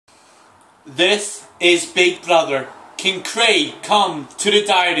This is Big Brother. Can Craig come to the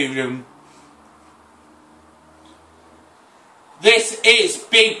diary room? This is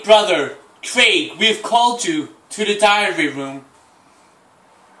Big Brother. Craig, we've called you to the diary room.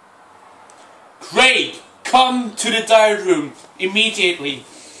 Craig, come to the diary room immediately.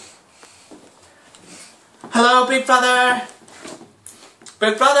 Hello, Big Brother.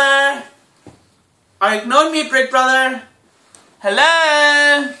 Big Brother. Are you ignoring me, Big Brother?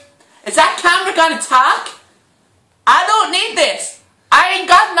 Hello? Is that camera gonna talk? I don't need this. I ain't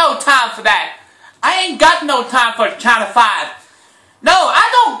got no time for that. I ain't got no time for Channel 5. No, I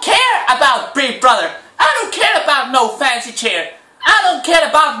don't care about Big Brother. I don't care about no fancy chair. I don't care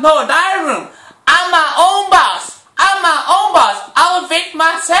about no diary room. I'm my own boss. I'm my own boss. I'll evict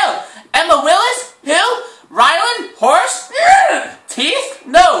myself. Emma Willis? Hill? Ryland? Horse? Teeth?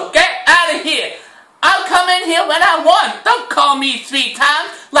 No, get out of here. I'll come in here when I want. Don't call me 3 times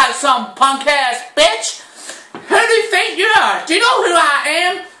like some punk-ass bitch. Who do you think you are? Do you know who I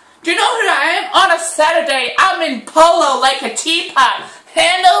am? Do you know who I am? On a Saturday, I'm in polo like a teapot.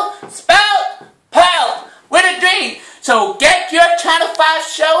 Handle, spout, pal, with a drink. So get your Channel 5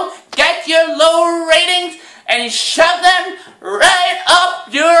 show, get your low ratings, and shove them right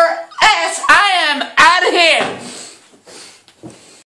up your